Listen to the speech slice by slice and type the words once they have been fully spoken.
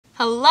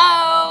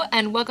Hello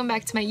and welcome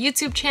back to my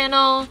YouTube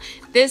channel.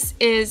 This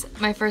is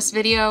my first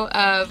video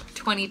of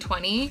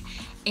 2020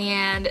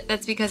 and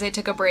that's because I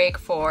took a break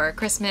for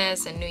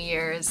Christmas and New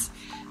Year's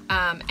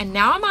and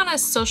now I'm on a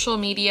social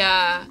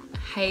media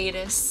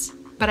hiatus,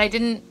 but I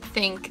didn't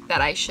think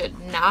that I should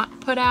not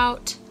put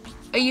out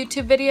a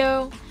YouTube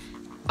video.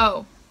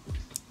 Oh,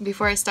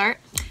 before I start,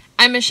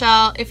 I'm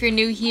Michelle. If you're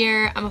new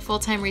here, I'm a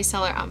full-time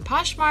reseller on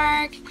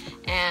Poshmark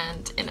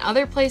and in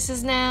other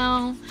places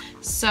now.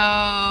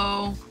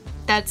 So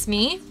that's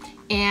me.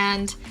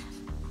 And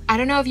I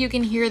don't know if you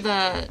can hear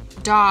the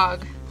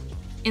dog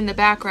in the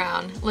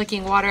background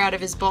licking water out of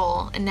his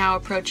bowl and now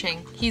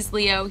approaching. He's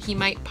Leo. He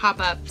might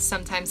pop up.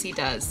 Sometimes he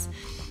does.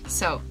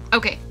 So,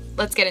 okay,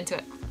 let's get into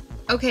it.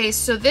 Okay,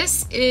 so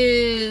this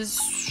is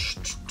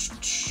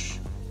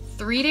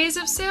 3 days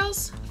of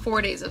sales? 4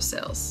 days of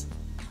sales.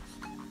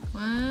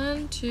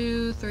 1,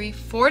 2, 3,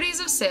 4 days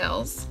of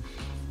sales,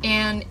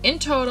 and in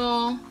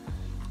total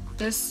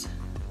this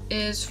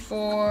is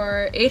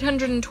for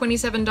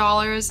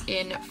 $827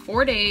 in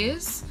 4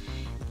 days.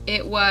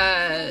 It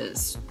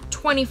was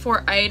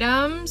 24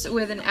 items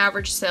with an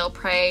average sale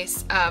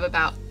price of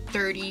about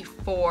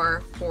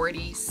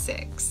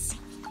 $34.46.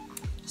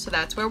 So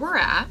that's where we're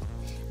at.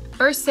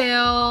 First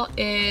sale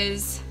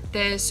is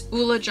this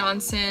Ulla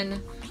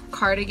Johnson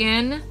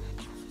cardigan.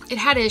 It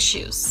had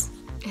issues.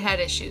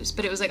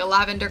 But it was like a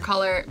lavender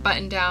color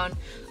button down.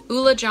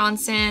 Ulla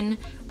Johnson,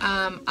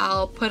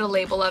 I'll put a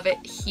label of it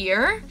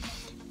here,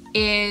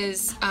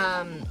 is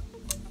a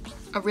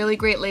really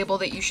great label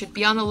that you should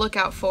be on the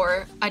lookout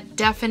for. A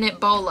definite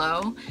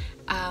BOLO,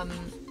 not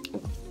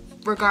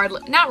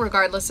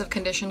regardless of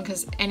condition,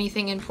 because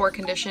anything in poor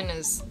condition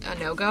is a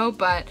no-go,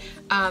 but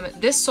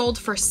this sold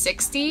for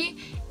 $60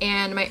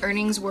 and my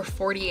earnings were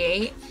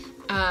 $48.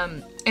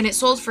 And it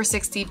sold for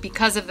 $60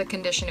 because of the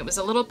condition. It was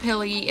a little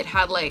pilly. It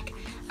had like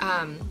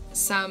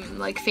some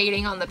like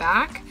fading on the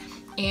back,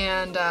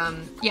 and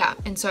yeah,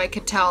 and so I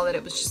could tell that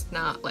it was just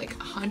not like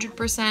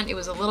 100%. It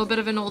was a little bit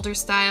of an older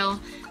style,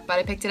 but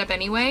I picked it up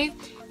anyway,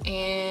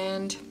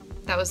 and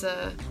that was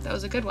a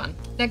good one.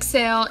 Next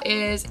sale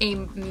is a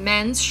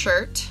men's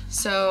shirt.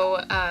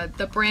 So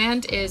the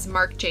brand is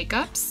Marc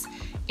Jacobs,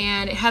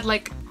 and it had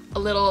like a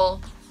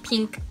little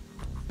pink.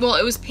 Well,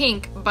 it was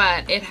pink,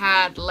 but it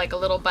had like a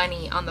little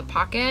bunny on the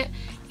pocket,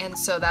 and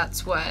so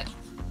that's what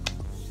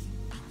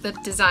the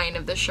design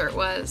of the shirt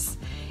was.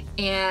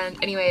 And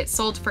anyway, it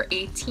sold for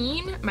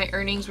 $18. My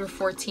earnings were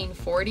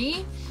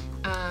 $14.40.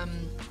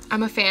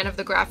 I'm a fan of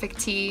the graphic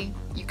tee.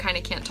 You kind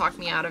of can't talk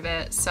me out of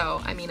it.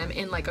 So, I mean, I'm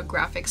in like a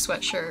graphic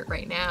sweatshirt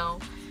right now.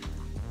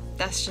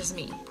 That's just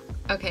me.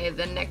 Okay,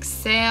 the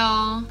next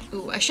sale.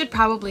 Ooh, I should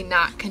probably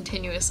not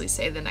continuously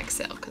say the next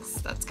sale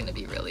because that's gonna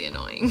be really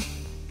annoying.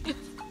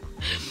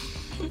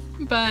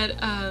 But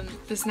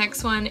this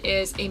next one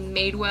is a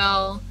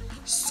Madewell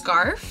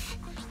scarf.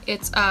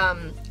 It's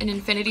an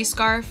infinity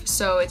scarf,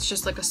 so it's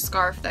just like a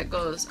scarf that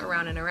goes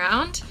around and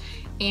around,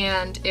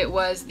 and it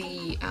was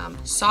the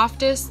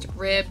softest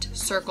ribbed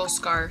circle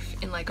scarf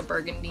in like a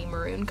burgundy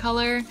maroon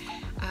color.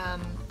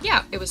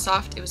 Yeah, it was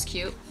soft, it was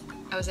cute,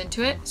 I was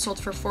into it. Sold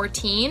for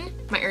 $14.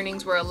 My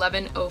earnings were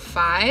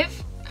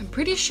 $11.05. I'm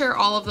pretty sure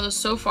all of those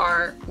so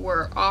far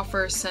were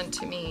offers sent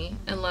to me,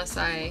 unless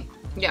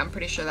yeah, I'm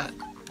pretty sure that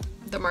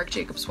the Marc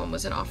Jacobs one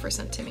was an offer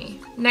sent to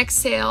me. Next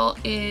sale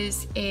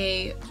is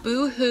a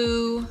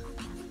Boohoo,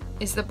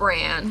 is the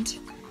brand,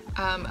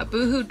 a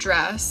Boohoo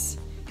dress,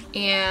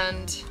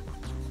 and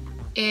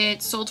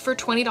it sold for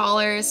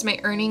 $20. My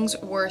earnings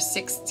were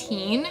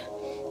 $16.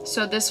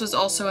 So this was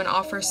also an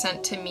offer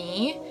sent to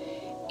me,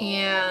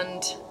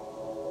 and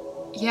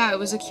yeah, it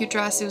was a cute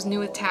dress. It was new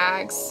with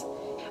tags.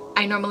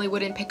 I normally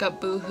wouldn't pick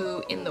up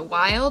Boohoo in the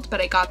wild, but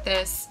I got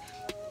this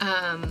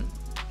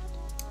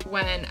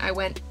when I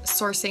went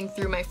sourcing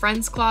through my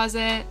friend's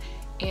closet,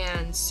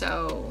 and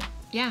so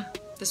yeah,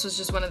 this was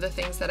just one of the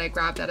things that I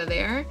grabbed out of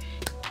there.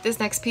 This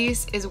next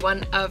piece is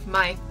one of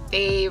my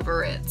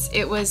favorites.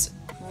 It was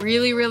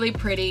really, really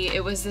pretty.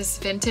 It was this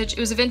vintage, it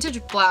was a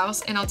vintage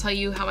blouse, and I'll tell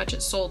you how much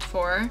it sold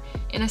for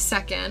in a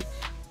second,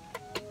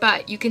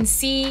 but you can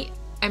see,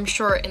 I'm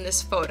sure in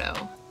this photo,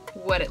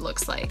 what it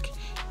looks like.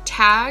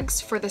 Tags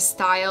for the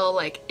style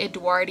like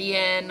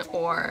Edwardian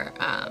or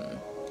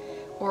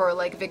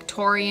like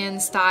Victorian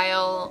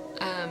style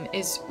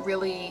is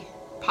really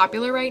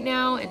popular right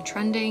now and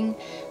trending.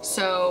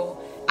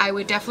 So I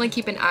would definitely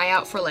keep an eye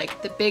out for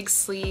like the big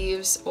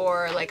sleeves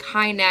or like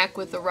high neck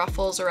with the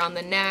ruffles around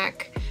the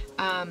neck.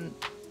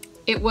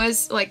 It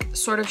was like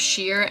sort of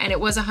sheer, and it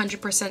was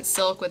 100%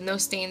 silk with no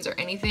stains or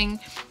anything.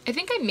 I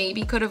think I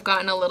maybe could have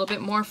gotten a little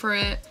bit more for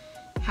it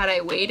had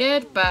I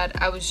waited,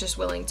 but I was just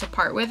willing to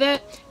part with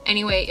it.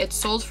 Anyway, it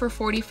sold for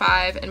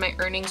 $45 and my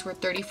earnings were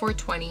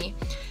 $34.20.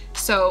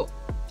 So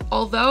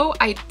although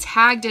I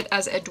tagged it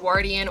as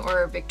Edwardian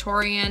or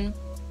Victorian,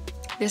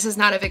 this is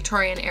not a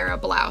Victorian era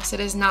blouse.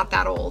 It is not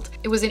that old.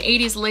 It was an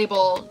 80s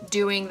label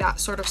doing that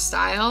sort of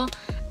style,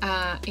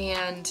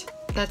 and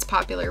that's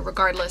popular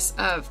regardless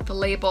of the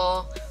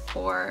label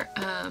or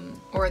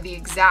the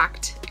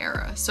exact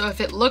era. So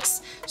if it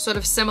looks sort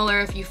of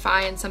similar, if you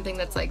find something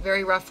that's like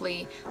very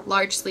roughly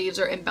large sleeves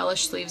or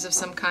embellished sleeves of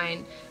some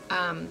kind,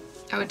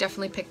 I would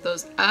definitely pick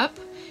those up.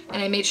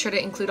 And I made sure to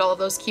include all of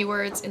those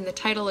keywords in the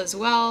title as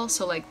well.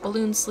 So like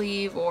balloon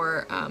sleeve,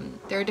 or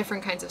there are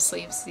different kinds of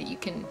sleeves that you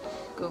can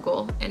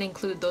Google and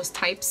include those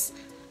types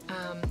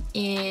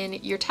in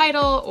your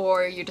title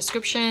or your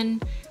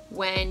description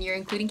when you're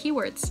including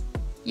keywords.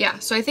 Yeah,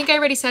 so I think I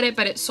already said it,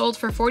 but it sold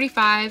for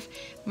 $45.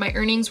 My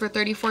earnings were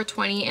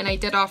 $34.20, and I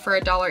did offer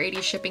a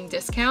 $1.80 shipping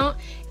discount.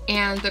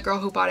 And the girl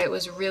who bought it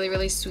was really,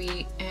 really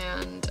sweet.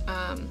 And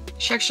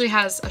she actually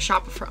has a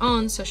shop of her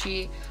own, so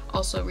she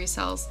also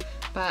resells.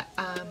 But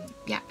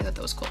yeah, I thought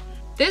that was cool.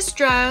 This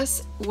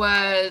dress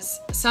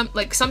was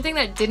something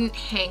that didn't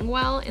hang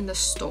well in the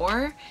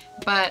store,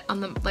 but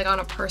on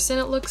a person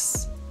it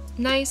looks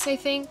nice, I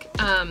think.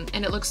 And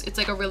it's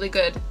like a really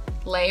good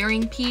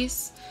layering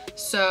piece.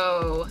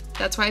 So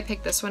that's why I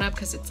picked this one up,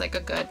 because it's like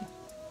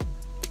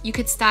you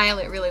could style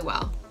it really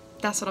well.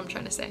 That's what I'm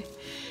trying to say.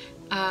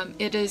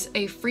 It is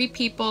a Free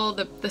People.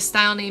 The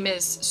style name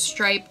is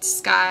Striped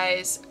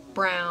Skies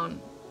Brown.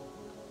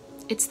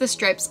 It's the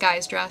Striped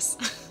Skies dress.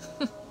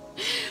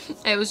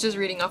 I was just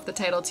reading off the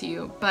title to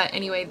you. But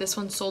anyway, this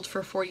one sold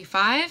for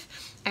 $45.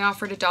 I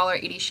offered a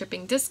 $1.80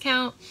 shipping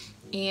discount,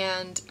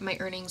 and my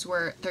earnings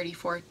were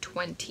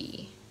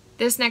 $34.20.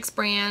 This next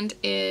brand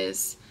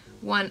is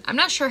one, I'm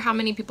not sure how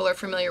many people are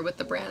familiar with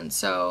the brand,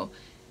 so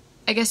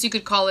I guess you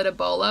could call it a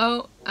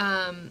bolo.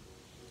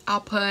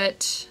 I'll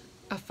put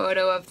a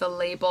photo of the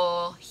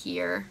label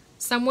here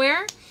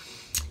somewhere.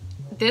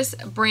 This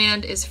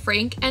brand is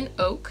Frank and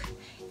Oak,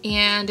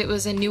 and it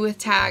was a New With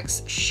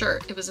Tags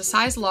shirt. It was a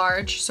size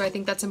large, so I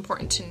think that's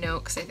important to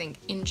note, because I think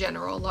in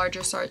general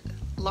larger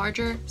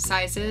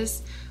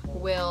sizes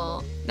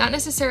will not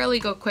necessarily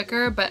go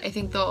quicker, but I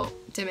think they'll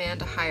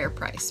demand a higher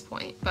price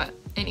point. But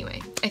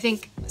anyway, I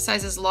think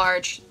sizes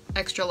large,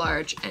 extra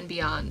large, and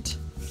beyond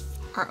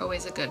are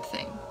always a good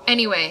thing.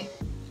 Anyway,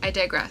 I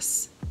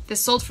digress.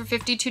 This sold for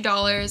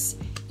 $52,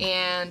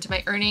 and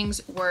my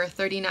earnings were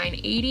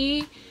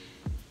 $39.80.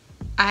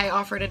 I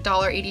offered a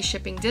 $1.80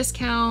 shipping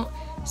discount,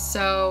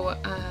 so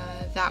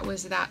that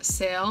was that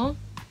sale.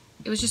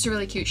 It was just a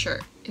really cute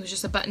shirt. It was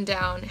just a button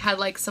down. It had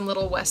like some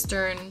little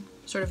Western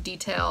sort of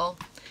detail.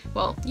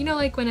 Well, you know,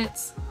 like when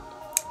it's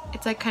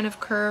like kind of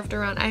curved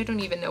around. I don't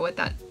even know what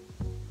that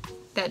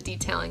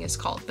detailing is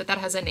called, but that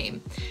has a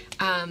name.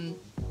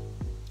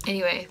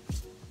 Anyway,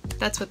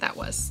 that's what that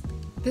was.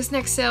 This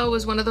next sale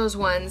was one of those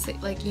ones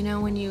that, like, you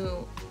know when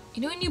you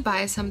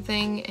buy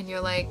something and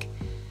you're like,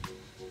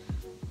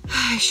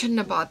 I shouldn't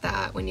have bought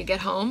that when you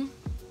get home.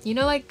 You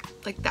know, like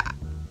that.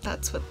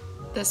 That's what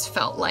this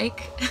felt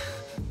like.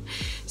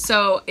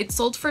 So it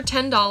sold for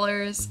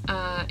 $10,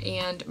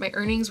 and my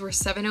earnings were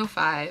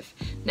 $7.05.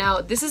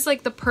 Now this is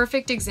like the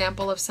perfect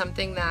example of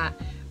something that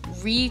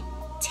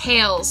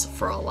retails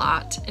for a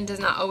lot and does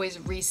not always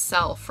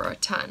resell for a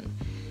ton.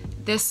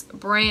 This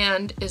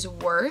brand is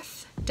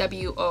Worth,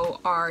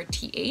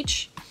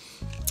 W-O-R-T-H.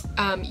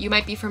 You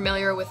might be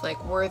familiar with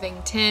like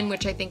Worthington,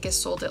 which I think is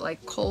sold at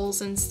like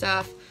Kohl's and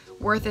stuff.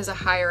 Worth is a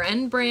higher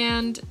end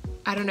brand.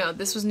 I don't know,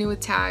 this was New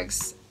With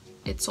Tags.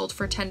 It sold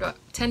for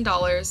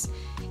 $10.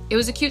 It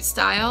was a cute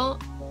style,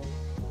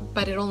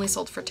 but it only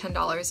sold for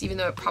 $10, even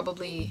though it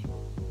probably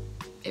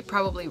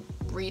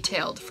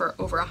retailed for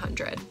over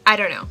 $100. I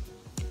don't know.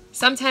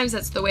 Sometimes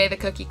that's the way the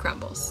cookie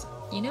crumbles,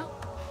 you know?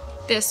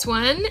 This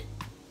one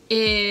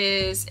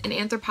is an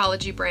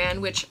Anthropologie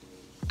brand, which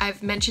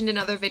I've mentioned in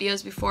other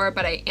videos before,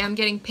 but I am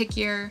getting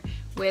pickier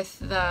with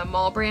the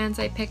mall brands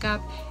I pick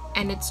up,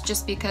 and it's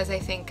just because I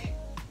think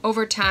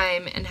over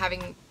time and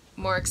having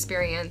more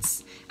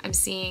experience, I'm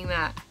seeing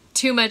that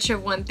too much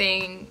of one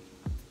thing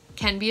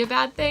can be a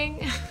bad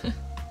thing.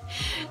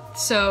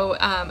 So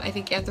I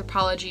think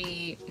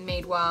Anthropologie,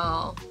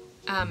 Madewell,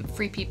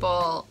 Free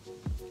People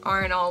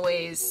aren't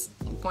always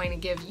going to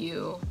give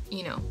you,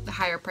 you know, the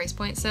higher price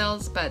point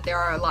sales, but there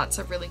are lots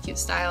of really cute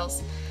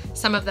styles.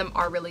 Some of them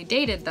are really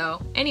dated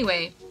though.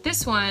 Anyway,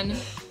 this one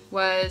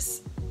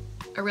was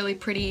a really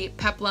pretty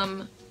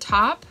peplum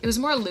top. It was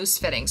more loose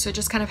fitting, so it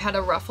just kind of had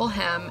a ruffle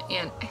hem,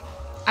 and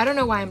I don't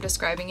know why I'm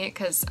describing it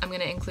because I'm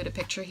going to include a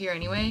picture here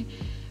anyway,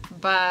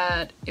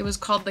 but it was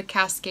called the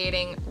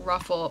Cascading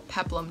Ruffle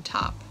Peplum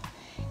Top,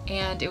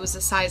 and it was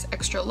a size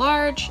extra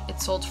large.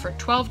 It sold for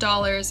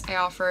 $12. I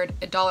offered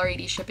a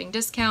 $1.80 shipping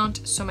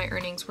discount, so my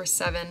earnings were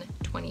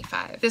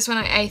 $7.25. This one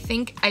I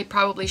think I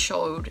probably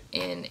showed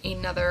in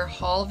another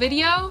haul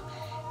video,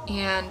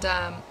 and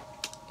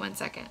one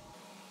second.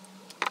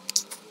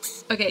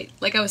 Okay,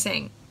 like I was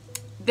saying,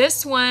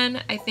 this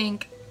one I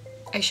think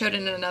I showed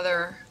in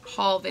another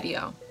haul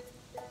video.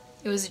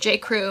 It was a J.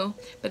 Crew,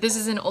 but this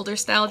is an older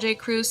style J.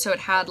 Crew, so it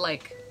had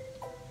like,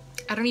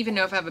 I don't even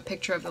know if I have a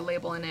picture of the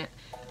label in it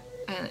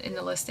in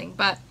the listing,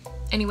 but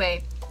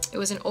anyway, it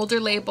was an older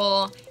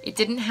label. It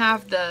didn't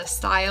have the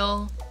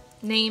style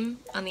name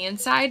on the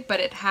inside, but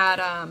it had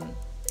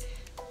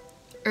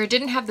or it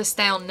didn't have the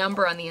style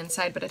number on the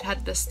inside, but it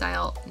had the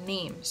style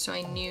name. So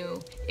I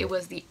knew it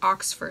was the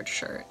Oxford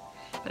shirt,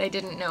 but I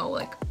didn't know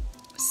like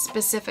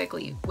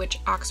specifically which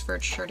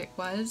Oxford shirt it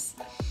was.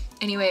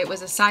 Anyway, it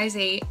was a size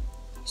 8,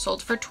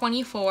 sold for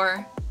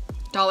 $24,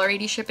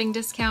 $1.80 shipping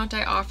discount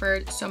I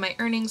offered, so my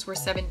earnings were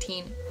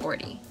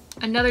 $17.40.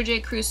 Another J.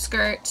 Crew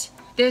skirt.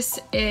 This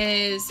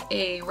is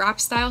a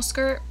wrap style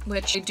skirt,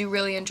 which I do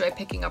really enjoy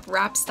picking up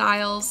wrap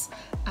styles.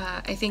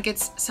 I think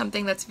it's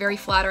something that's very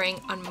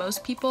flattering on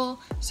most people,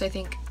 so I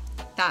think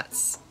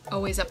that's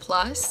always a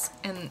plus,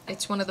 and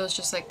it's one of those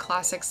just like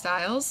classic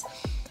styles.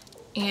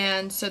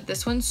 And so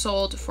this one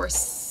sold for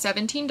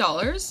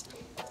 $17.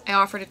 I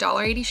offered a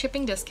 $1.80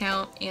 shipping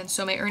discount, and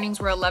so my earnings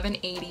were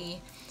 $11.80.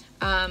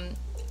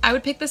 I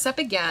would pick this up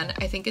again.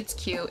 I think it's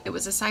cute. It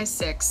was a size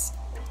 6.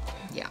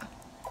 Yeah,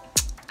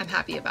 I'm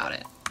happy about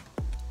it.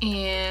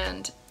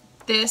 And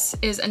this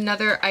is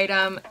another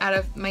item out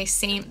of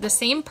the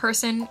same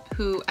person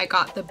who I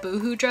got the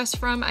Boohoo dress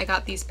from. I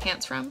got these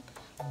pants from.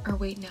 Or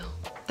wait, no,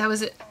 that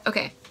was it.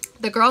 Okay,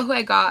 the girl who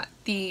I got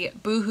the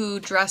Boohoo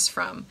dress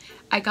from,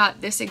 I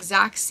got this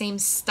exact same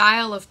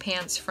style of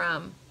pants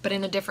from, but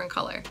in a different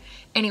color.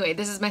 Anyway,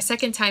 this is my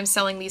second time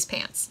selling these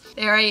pants.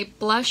 They're a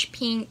blush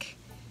pink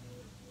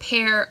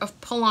pair of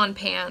pull-on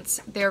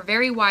pants. They're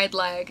very wide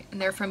leg, and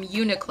they're from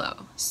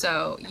Uniqlo.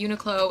 So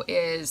Uniqlo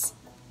is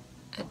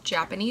a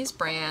Japanese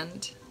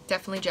brand,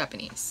 definitely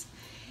Japanese.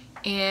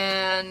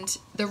 And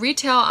the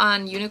retail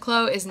on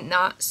Uniqlo is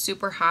not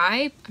super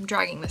high. I'm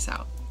dragging this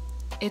out.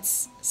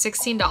 It's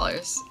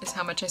 $16 is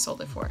how much I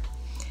sold it for.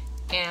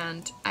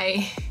 And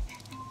I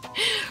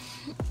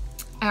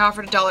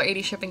offered a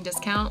 $1.80 shipping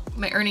discount.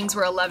 My earnings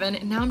were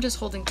 $11, and now I'm just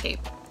holding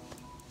tape.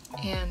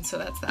 And so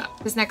that's that.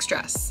 This next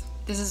dress.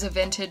 This is a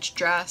vintage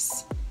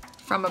dress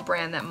from a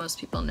brand that most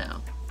people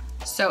know.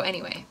 So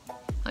anyway,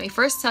 let me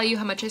first tell you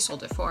how much I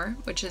sold it for,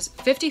 which is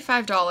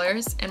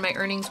 $55, and my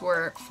earnings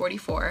were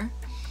 $44.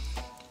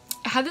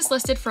 I had this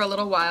listed for a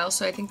little while,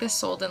 so I think this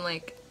sold in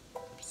like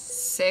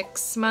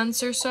 6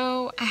 months or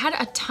so. I had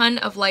a ton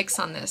of likes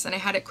on this, and I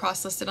had it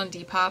cross-listed on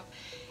Depop,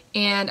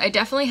 and I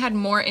definitely had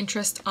more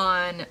interest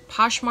on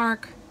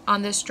Poshmark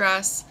on this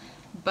dress,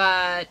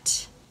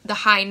 but the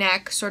high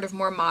neck, sort of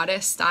more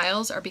modest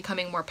styles are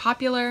becoming more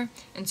popular,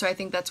 and so I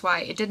think that's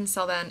why it didn't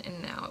sell then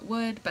and now it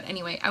would. But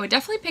anyway, I would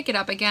definitely pick it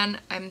up again.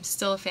 I'm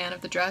still a fan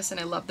of the dress and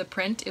I love the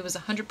print. It was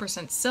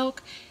 100%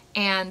 silk,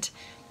 and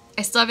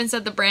I still haven't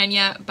said the brand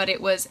yet, but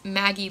it was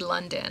Maggie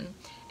London.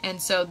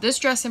 And so this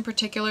dress in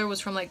particular was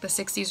from like the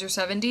 60s or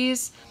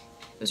 70s.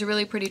 It was a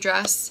really pretty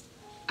dress.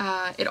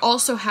 It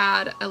also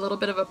had a little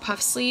bit of a puff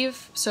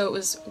sleeve, so it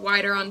was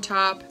wider on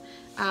top.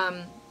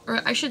 Or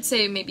I should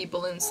say maybe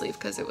balloon sleeve,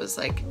 because it was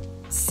like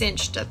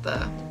cinched at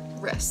the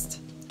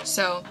wrist.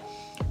 So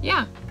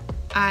yeah,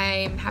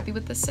 I'm happy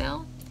with this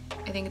sale.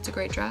 I think it's a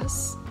great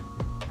dress.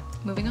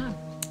 Moving on.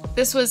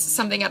 This was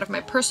something out of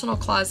my personal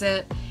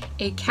closet,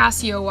 a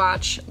Casio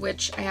watch,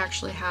 which I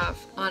actually have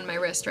on my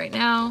wrist right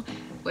now,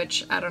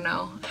 which I don't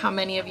know how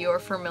many of you are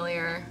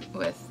familiar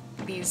with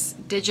these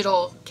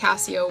digital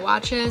Casio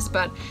watches,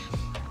 but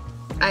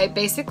I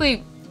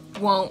basically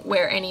won't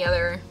wear any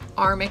other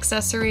arm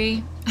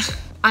accessory.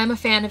 I'm a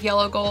fan of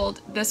yellow gold.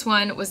 This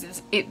one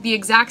was the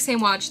exact same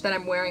watch that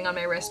I'm wearing on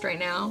my wrist right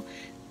now.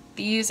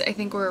 These I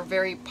think were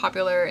very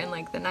popular in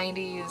like the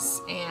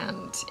 90s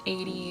and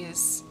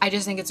 80s. I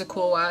just think it's a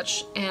cool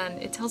watch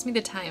and it tells me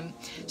the time.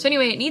 So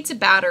anyway, it needs a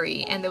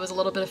battery and there was a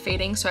little bit of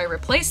fading, so I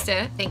replaced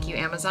it. Thank you,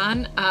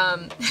 Amazon.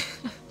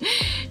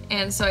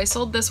 And so I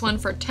sold this one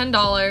for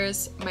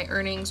 $10. My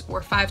earnings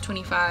were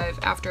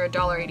 $5.25 after a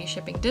 $1.80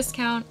 shipping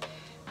discount,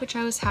 which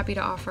I was happy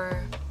to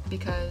offer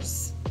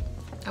because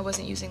I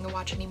wasn't using the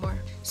watch anymore.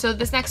 So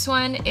this next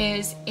one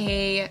is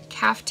a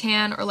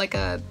caftan, or like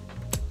a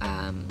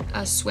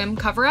swim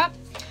cover-up.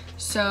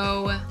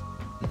 So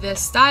the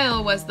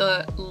style was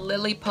the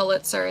Lily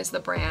Pulitzer is the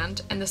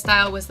brand, and the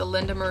style was the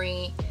Linda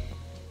Marie,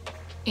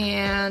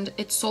 and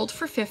it sold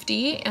for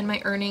 $50 and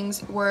my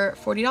earnings were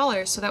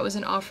 $40. So that was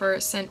an offer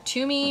sent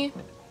to me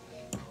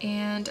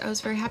and I was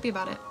very happy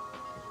about it.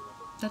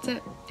 That's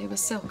it. It was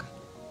silk.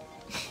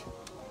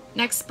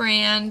 Next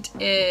brand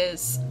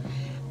is,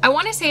 I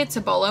want to say it's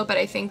a Bolo, but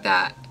I think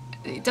that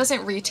it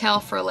doesn't retail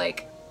for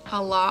like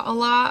a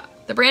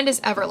lot. The brand is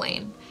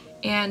Everlane,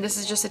 and this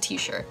is just a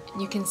t-shirt.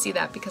 You can see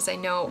that because I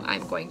know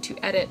I'm going to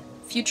edit,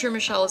 future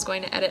Michelle is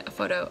going to edit a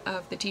photo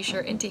of the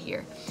t-shirt into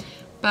here.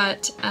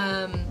 But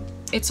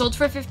it sold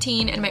for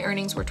 $15 and my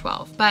earnings were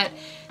 $12. But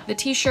the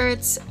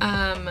t-shirts,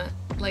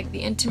 like the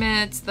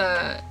intimates,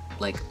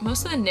 like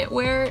most of the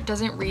knitwear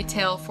doesn't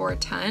retail for a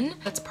ton.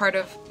 That's part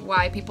of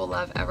why people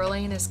love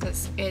Everlane, is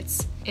because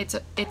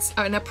it's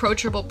an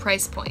approachable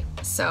price point.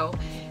 So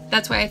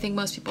that's why I think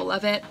most people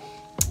love it.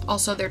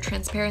 Also their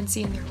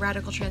transparency and their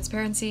radical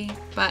transparency.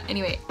 But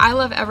anyway, I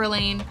love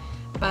Everlane,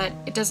 but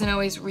it doesn't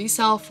always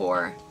resell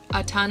for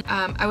a ton.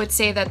 I would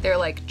say that their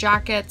like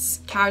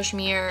jackets,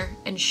 cashmere,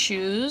 and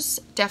shoes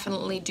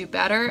definitely do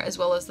better, as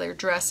well as their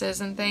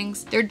dresses and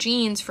things. Their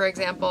jeans, for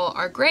example,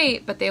 are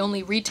great, but they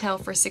only retail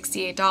for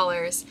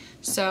 $68.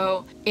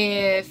 So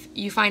if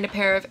you find a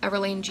pair of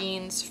Everlane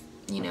jeans,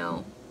 you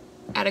know,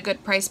 at a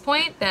good price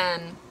point,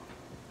 then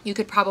you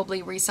could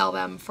probably resell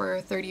them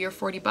for 30 or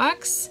 40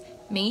 bucks,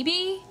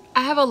 maybe.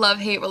 I have a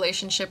love-hate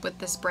relationship with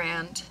this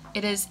brand.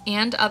 It is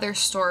And Other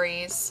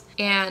Stories,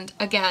 and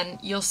again,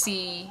 you'll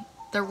see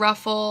the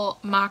ruffle,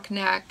 mock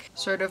neck,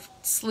 sort of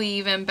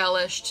sleeve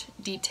embellished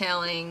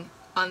detailing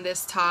on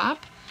this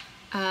top.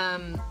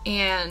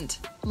 And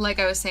like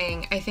I was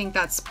saying, I think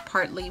that's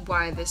partly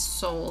why this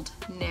sold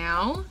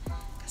now,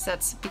 because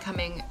that's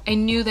becoming, I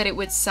knew that it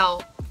would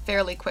sell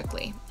fairly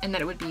quickly and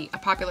that it would be a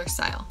popular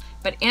style.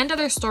 But And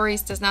Other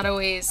Stories does not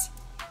always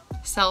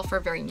sell for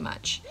very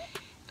much.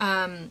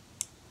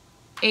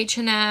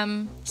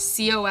 H&M,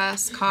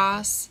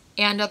 COS,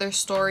 And Other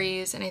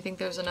Stories, and I think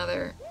there's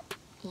another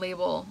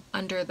label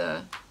under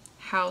the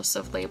house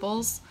of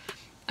labels,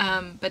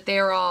 but they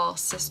are all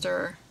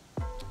sister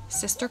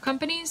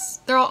companies.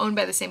 They're all owned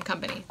by the same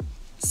company.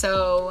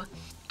 So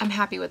I'm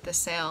happy with this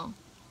sale.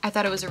 I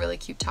thought it was a really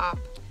cute top.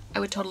 I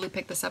would totally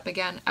pick this up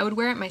again. I would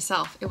wear it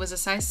myself. It was a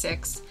size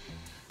 6.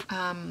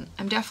 I'm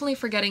definitely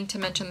forgetting to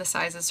mention the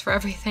sizes for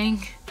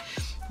everything,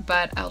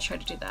 but I'll try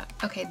to do that.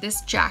 Okay,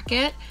 this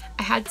jacket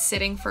I had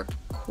sitting for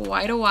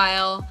quite a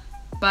while,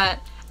 but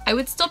I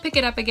would still pick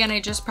it up again.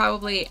 I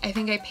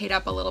think I paid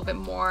up a little bit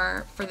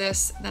more for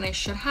this than I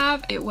should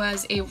have. It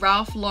was a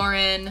Ralph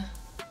Lauren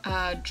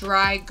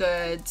dry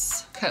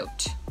goods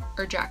coat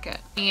or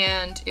jacket,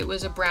 and it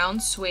was a brown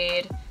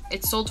suede.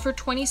 It sold for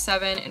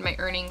 $27 and my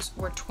earnings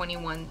were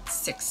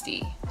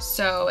 $21.60.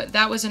 So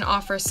that was an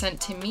offer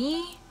sent to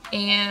me,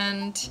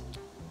 and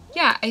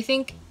yeah, I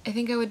think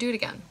I would do it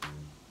again.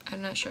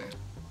 I'm not sure.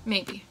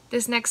 Maybe.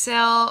 This next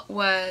sale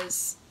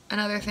was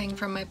another thing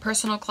from my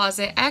personal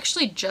closet. I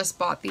actually just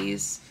bought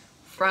these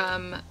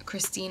from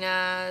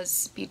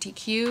Christina's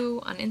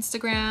BTQ on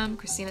Instagram,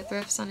 Christina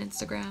Thrifts on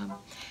Instagram,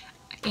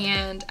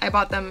 and I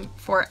bought them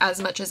for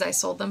as much as I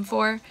sold them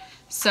for.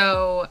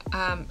 So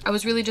I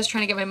was really just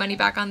trying to get my money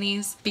back on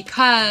these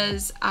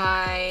because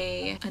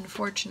I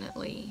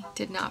unfortunately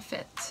did not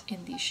fit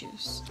in these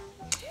shoes.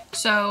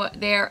 So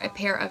they're a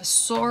pair of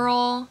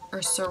Sorel,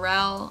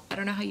 I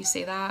don't know how you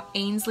say that,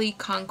 Ainsley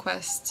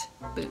Conquest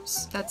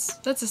boots. That's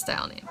a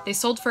style name. They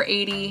sold for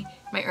 $80.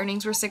 My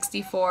earnings were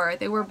 $64.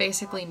 They were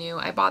basically new.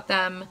 I bought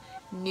them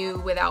new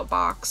without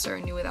box or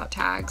new without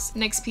tags.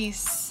 Next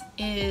piece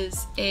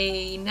is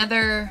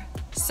another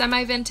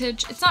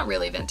semi-vintage. It's not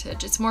really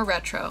vintage, it's more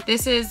retro.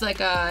 This is like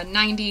a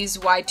 90s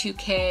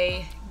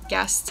Y2K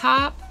Guess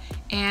top,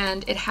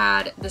 and it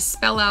had the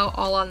spell out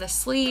all on the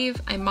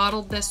sleeve. I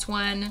modeled this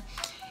one,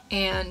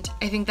 and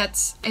I think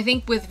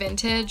with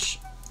vintage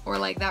or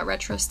like that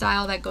retro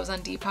style that goes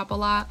on Depop a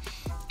lot,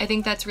 I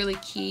think that's really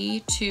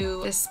key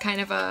to this kind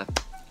of a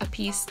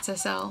piece to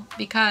sell,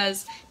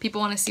 because people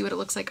want to see what it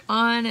looks like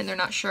on and they're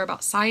not sure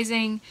about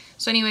sizing.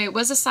 So anyway, it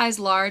was a size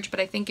large, but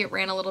I think it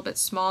ran a little bit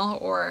small,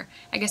 or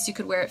I guess you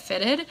could wear it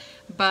fitted.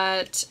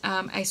 But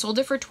I sold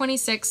it for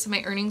 $26.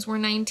 My earnings were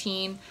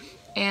 $19.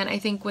 And I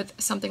think with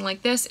something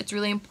like this, it's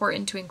really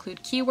important to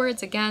include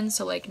keywords again,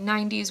 so like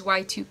 90s,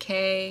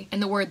 Y2K,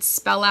 and the words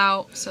spell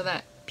out so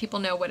that people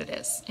know what it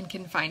is and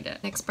can find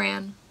it. Next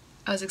brand,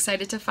 I was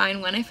excited to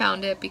find when I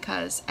found it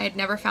because I had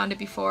never found it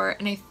before,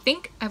 and I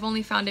think I've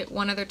only found it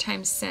one other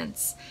time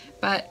since.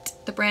 But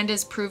the brand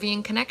is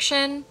Peruvian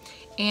Connection,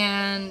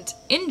 and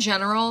in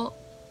general,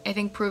 I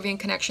think Peruvian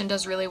Connection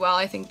does really well.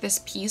 I think this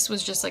piece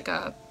was just like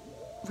a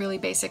really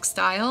basic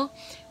style,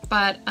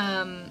 but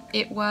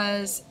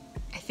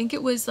I think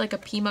it was like a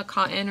Pima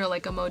cotton or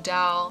like a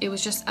modal. It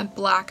was just a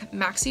black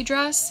maxi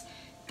dress.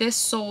 This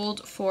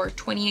sold for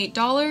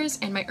 $28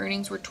 and my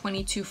earnings were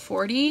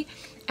 $22.40.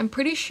 I'm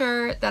pretty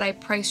sure that I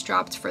price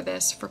dropped for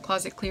this for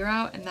closet clear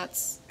out, and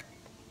that's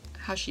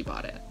how she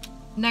bought it.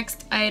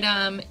 Next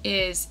item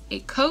is a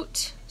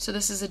coat. So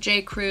this is a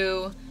J.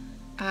 Crew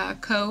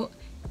coat.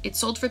 It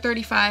sold for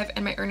 $35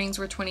 and my earnings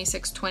were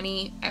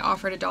 $26.20. I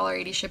offered a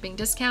 $1.80 shipping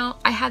discount.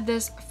 I had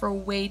this for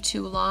way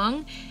too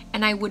long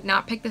and I would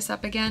not pick this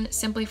up again,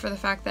 simply for the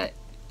fact that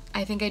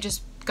I think I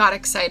just got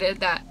excited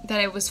that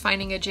I was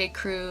finding a J.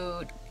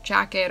 Crew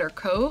jacket or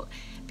coat,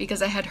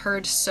 because I had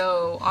heard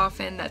so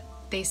often that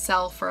they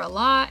sell for a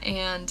lot,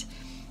 and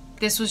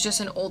this was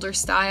just an older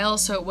style,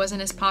 so it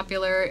wasn't as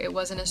popular, it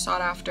wasn't as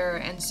sought after.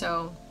 And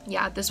so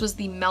yeah, this was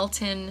the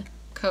Melton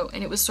coat,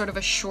 and it was sort of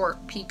a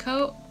short pea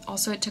coat.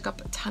 Also, it took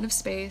up a ton of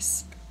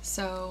space,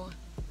 so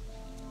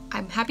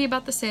I'm happy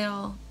about the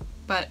sale,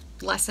 but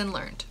lesson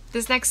learned.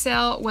 This next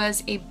sale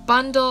was a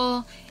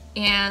bundle,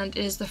 and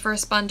it is the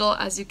first bundle,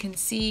 as you can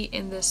see,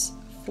 in this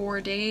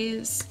 4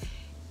 days.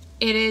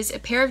 It is a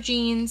pair of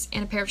jeans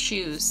and a pair of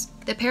shoes.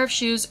 The pair of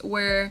shoes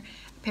were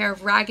pair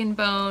of Rag &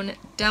 Bone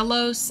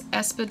Delos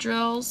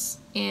espadrilles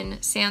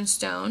in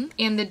sandstone,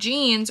 and the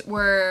jeans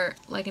were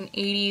like an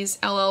 80s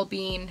LL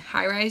Bean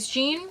high-rise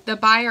jean. The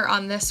buyer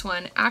on this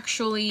one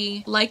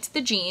actually liked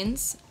the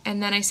jeans,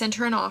 and then I sent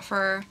her an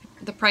offer.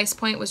 The price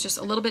point was just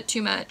a little bit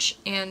too much,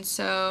 and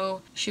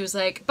so she was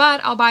like,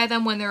 but I'll buy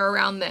them when they're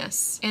around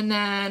this. And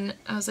then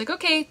I was like,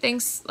 okay,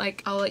 thanks,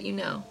 like I'll let you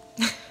know.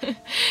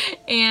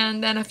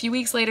 And then a few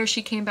weeks later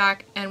she came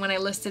back, and when I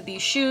listed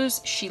these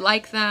shoes, she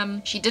liked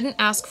them. She didn't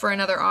ask for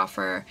another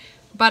offer,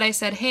 but I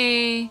said,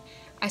 hey,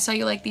 I saw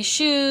you like these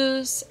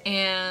shoes,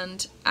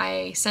 and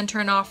I sent her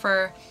an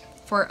offer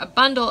for a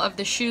bundle of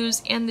the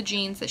shoes and the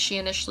jeans that she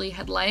initially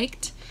had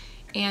liked,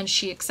 and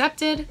she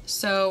accepted.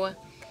 So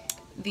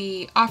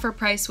the offer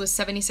price was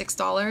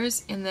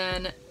 $76, and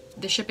then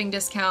the shipping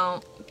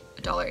discount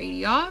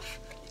 $1.80 off.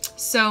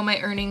 So my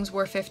earnings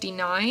were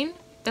 $59.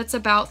 That's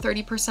about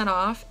 30%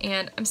 off,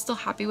 and I'm still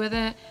happy with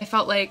it. I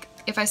felt like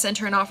if I sent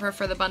her an offer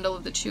for the bundle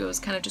of the two, I was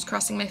kind of just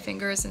crossing my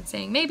fingers and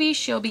saying maybe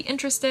she'll be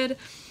interested,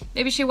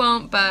 maybe she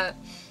won't, but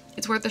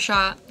it's worth a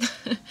shot.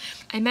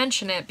 I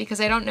mention it because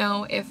I don't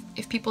know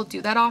if people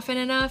do that often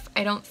enough.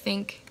 I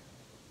think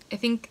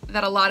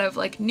that a lot of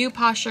like new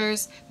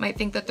poshers might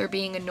think that they're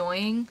being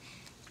annoying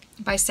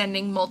by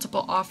sending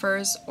multiple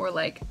offers or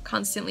like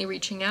constantly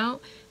reaching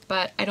out,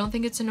 but I don't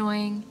think it's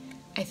annoying.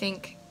 I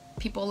think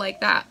people like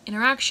that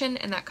interaction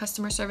and that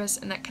customer service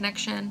and that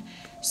connection,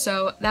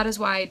 so that is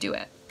why I do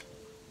it.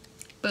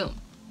 Boom.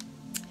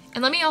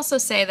 And let me also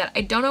say that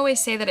I don't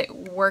always say that it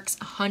works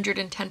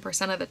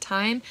 110% of the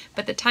time,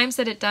 but the times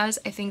that it does,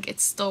 I think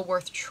it's still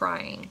worth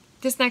trying.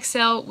 This next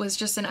sale was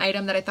just an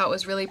item that I thought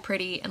was really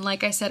pretty, and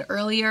like I said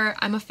earlier,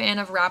 I'm a fan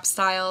of wrap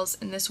styles,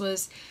 and this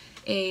was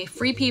a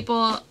Free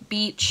People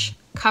beach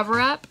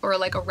cover-up, or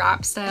like a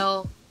wrap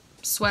style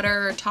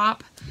sweater or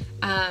top.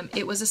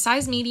 It was a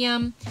size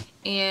medium,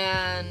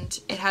 and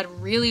it had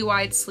really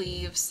wide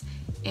sleeves,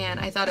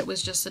 and I thought it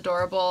was just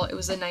adorable. It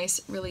was a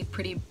nice, really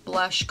pretty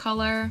blush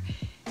color.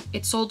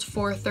 It sold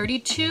for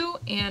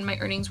 $32, and my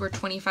earnings were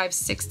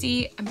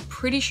 $25.60. I'm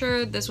pretty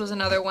sure this was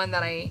another one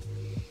that I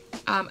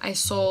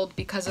sold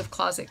because of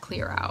closet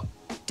clear out.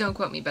 Don't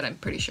quote me, but I'm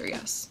pretty sure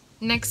yes.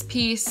 Next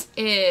piece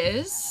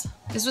is,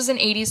 this was an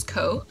 80s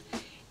coat,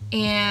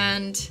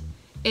 and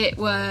it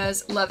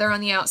was leather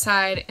on the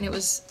outside, and it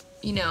was,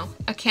 you know,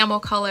 a camel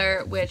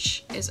color,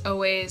 which is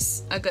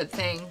always a good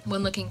thing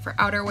when looking for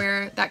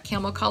outerwear. That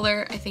camel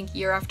color, I think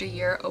year after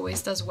year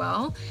always does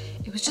well.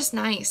 It was just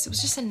nice. It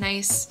was just a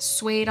nice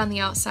suede on the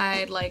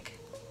outside, like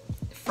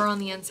fur on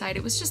the inside.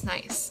 It was just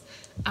nice.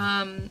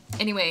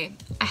 Anyway,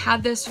 I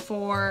had this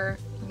for,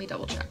 let me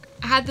double check.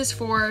 I had this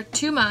for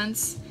 2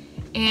 months,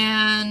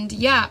 and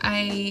yeah,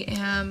 I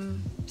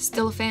am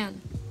still a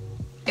fan.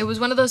 It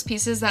was one of those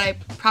pieces that I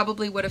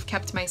probably would have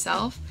kept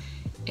myself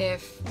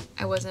if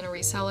I wasn't a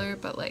reseller,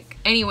 but like,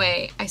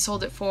 anyway, I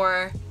sold it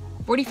for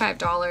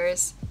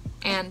 $45,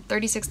 and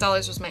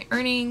 $36 was my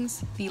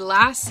earnings. The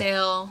last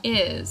sale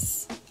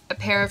is a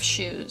pair of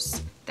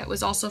shoes that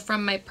was also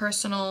from my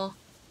personal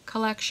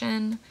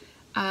collection.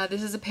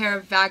 This is a pair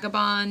of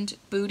Vagabond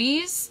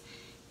booties,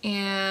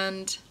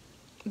 and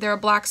they're a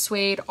black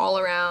suede all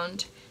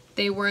around.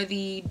 They were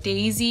the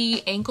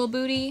Daisy ankle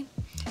booty.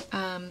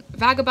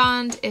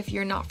 Vagabond, if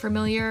you're not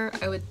familiar,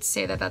 I would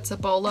say that that's a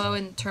bolo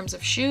in terms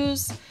of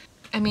shoes.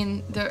 I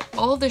mean,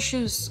 all the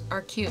shoes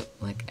are cute.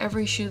 Like,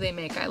 every shoe they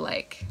make I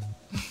like.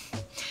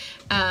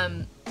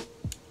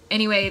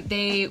 Anyway,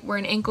 they were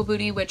an ankle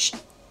booty, which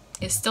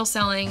is still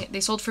selling.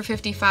 They sold for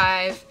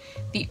 $55.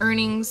 The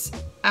earnings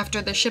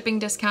after the shipping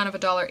discount of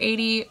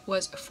 $1.80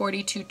 was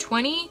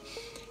 $42.20.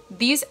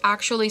 These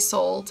actually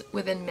sold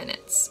within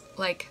minutes.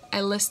 Like,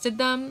 I listed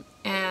them,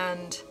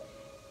 and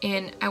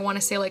in, I want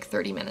to say like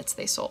 30 minutes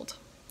they sold.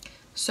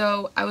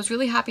 So I was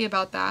really happy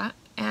about that,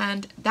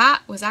 and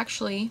that was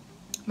actually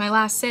my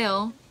last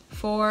sale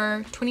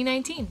for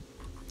 2019.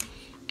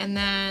 And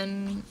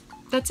then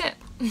that's it.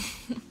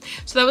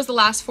 So that was the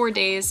last 4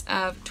 days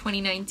of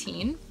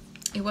 2019.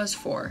 It was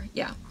 4,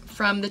 yeah.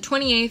 From the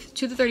 28th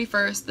to the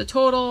 31st, the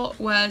total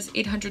was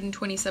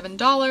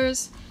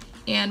 $827,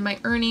 and my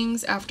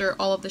earnings after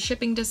all of the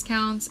shipping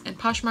discounts and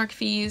Poshmark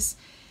fees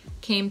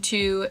came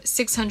to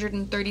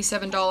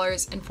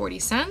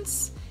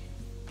 $637.40,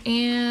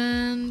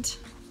 and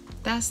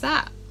that's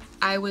that.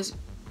 I was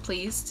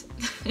pleased.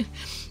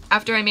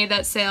 After I made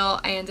that sale,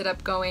 I ended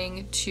up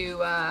going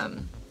to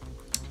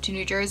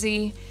New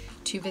Jersey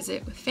to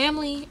visit with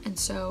family, and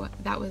so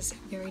that was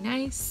very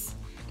nice.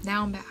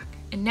 Now I'm back,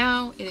 and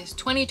now it is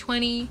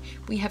 2020.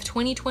 We have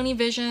 2020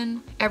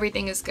 vision.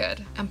 Everything is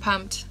good. I'm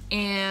pumped,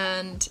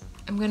 and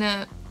I'm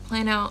gonna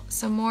plan out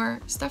some more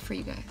stuff for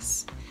you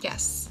guys.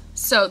 Yes.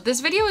 So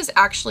this video is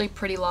actually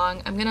pretty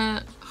long. I'm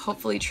gonna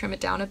hopefully trim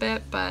it down a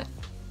bit, but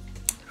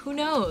who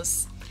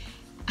knows?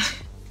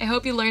 I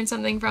hope you learned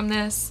something from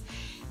this.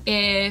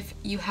 If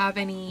you have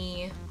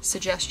any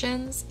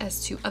suggestions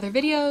as to other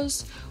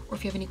videos, or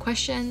if you have any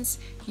questions,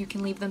 you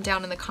can leave them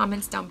down in the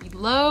comments down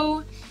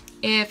below.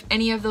 If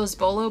any of those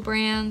bolo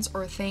brands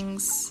or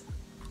things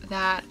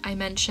that I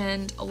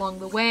mentioned along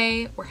the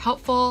way were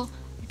helpful,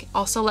 you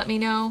also let me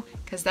know,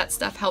 because that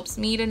stuff helps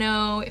me to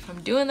know if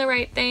I'm doing the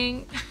right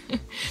thing.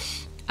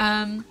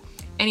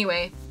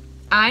 Anyway,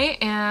 I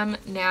am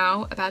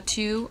now about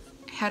to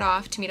head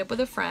off to meet up with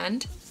a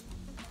friend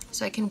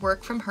so I can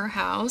work from her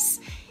house,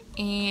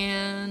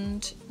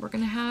 and we're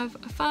gonna have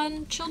a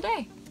fun, chill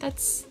day.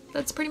 That's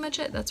pretty much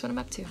it. That's what I'm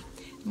up to.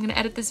 I'm gonna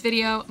edit this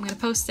video, I'm gonna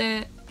post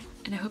it,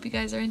 and I hope you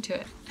guys are into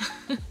it.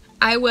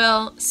 I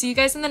will see you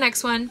guys in the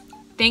next one.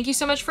 Thank you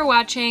so much for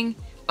watching.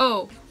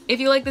 Oh, if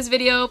you like this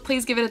video,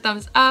 please give it a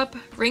thumbs up,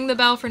 ring the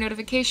bell for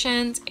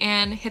notifications,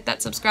 and hit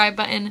that subscribe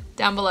button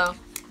down below.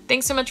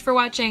 Thanks so much for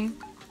watching.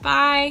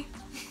 Bye!